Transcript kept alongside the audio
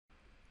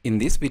In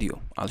this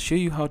video, I'll show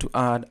you how to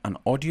add an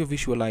audio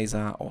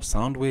visualizer or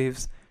sound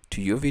waves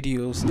to your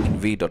videos in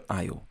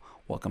Veed.io.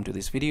 Welcome to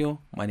this video.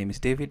 My name is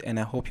David and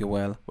I hope you're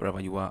well wherever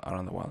you are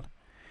around the world.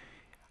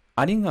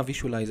 Adding a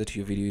visualizer to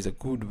your video is a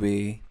good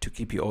way to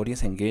keep your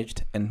audience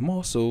engaged, and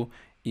more so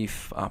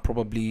if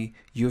probably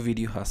your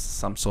video has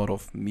some sort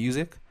of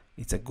music.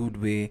 It's a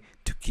good way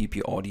to keep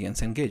your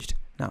audience engaged.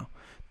 Now,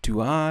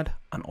 to add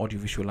an audio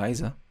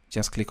visualizer,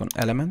 just click on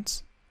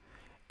Elements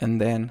and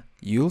then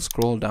you'll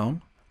scroll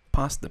down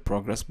past the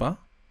progress bar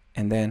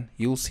and then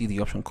you'll see the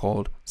option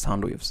called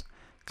sound waves.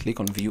 Click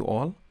on View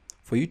All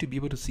for you to be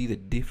able to see the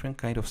different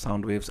kind of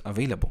sound waves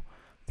available.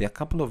 There are a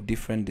couple of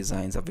different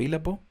designs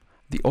available.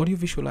 The audio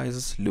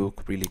visualizers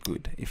look really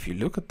good. If you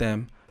look at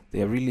them,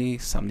 they are really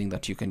something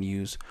that you can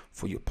use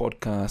for your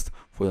podcast,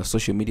 for your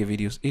social media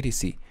videos,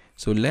 etc.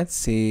 So let's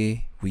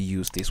say we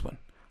use this one.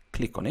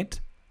 Click on it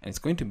and it's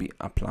going to be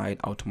applied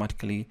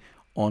automatically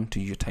onto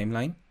your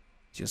timeline.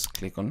 Just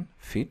click on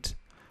Fit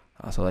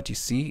so that you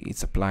see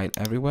it's applied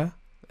everywhere,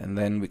 and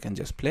then we can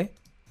just play.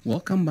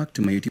 Welcome back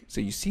to my YouTube. So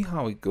you see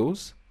how it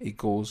goes? It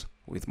goes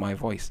with my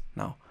voice.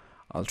 Now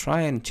I'll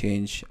try and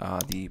change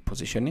the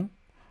positioning.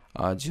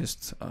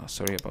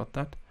 Sorry about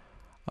that.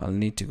 I'll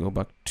need to go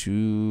back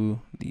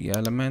to the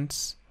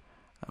elements.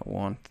 I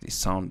want the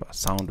sound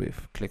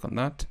wave. Click on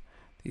that.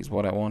 This is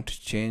what I want to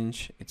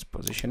change its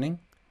positioning.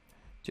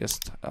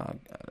 Just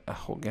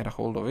get a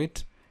hold of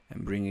it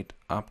and bring it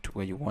up to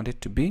where you want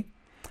it to be.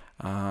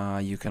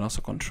 You can also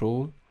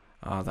control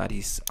that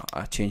is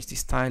change the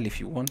style if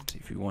you want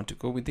to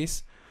go with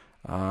this.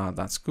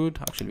 That's good.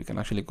 Actually, we can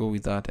actually go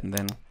with that and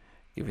then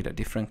give it a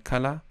different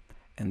color,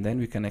 and then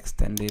we can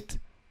extend it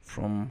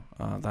from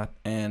that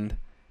end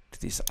to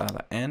this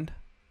other end.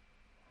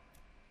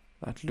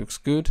 That looks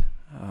good.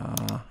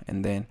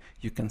 And then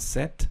you can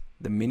set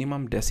the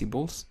minimum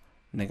decibels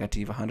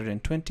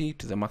 -120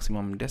 to the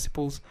maximum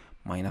decibels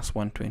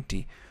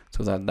 -120,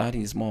 so that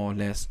is more or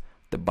less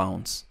the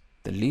bounds,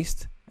 the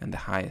least and the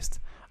highest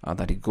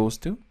that it goes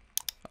to.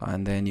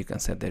 And then you can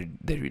set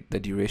the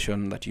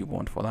duration that you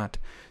want for that.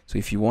 So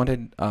if you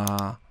wanted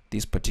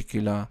this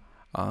particular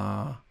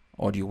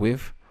audio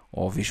wave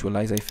or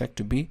visualizer effect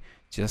to be,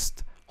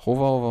 just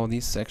hover over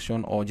this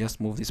section or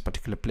just move this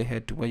particular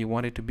playhead to where you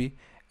want it to be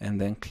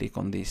and then click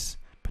on this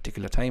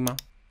particular timer.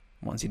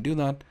 Once you do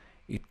that,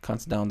 it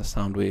cuts down the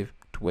sound wave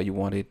to where you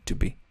want it to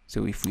be.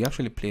 So if we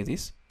actually play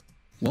this.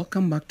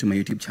 Welcome back to my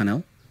YouTube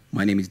channel.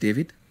 My name is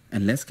David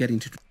and let's get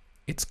into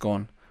it's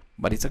gone.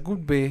 But it's a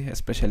good way,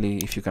 especially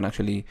if you can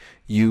actually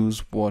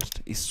use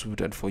what is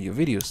suited for your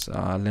videos.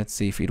 Let's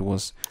see if it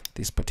was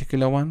this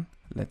particular one.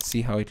 Let's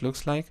see how it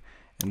looks like,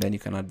 and then you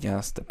can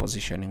adjust the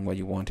positioning where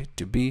you want it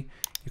to be.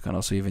 You can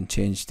also even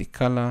change the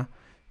color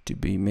to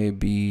be,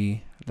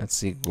 maybe, let's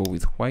say, go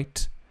with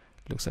white.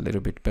 Looks a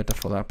little bit better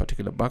for that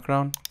particular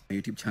background. My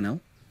YouTube channel.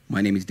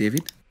 My name is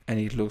David, and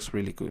it looks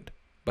really good.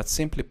 But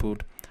simply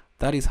put,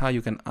 that is how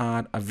you can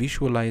add a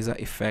visualizer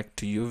effect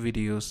to your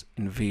videos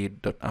in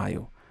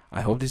Veed.io. I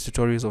hope this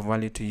tutorial is of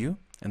value to you,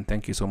 and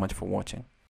thank you so much for watching.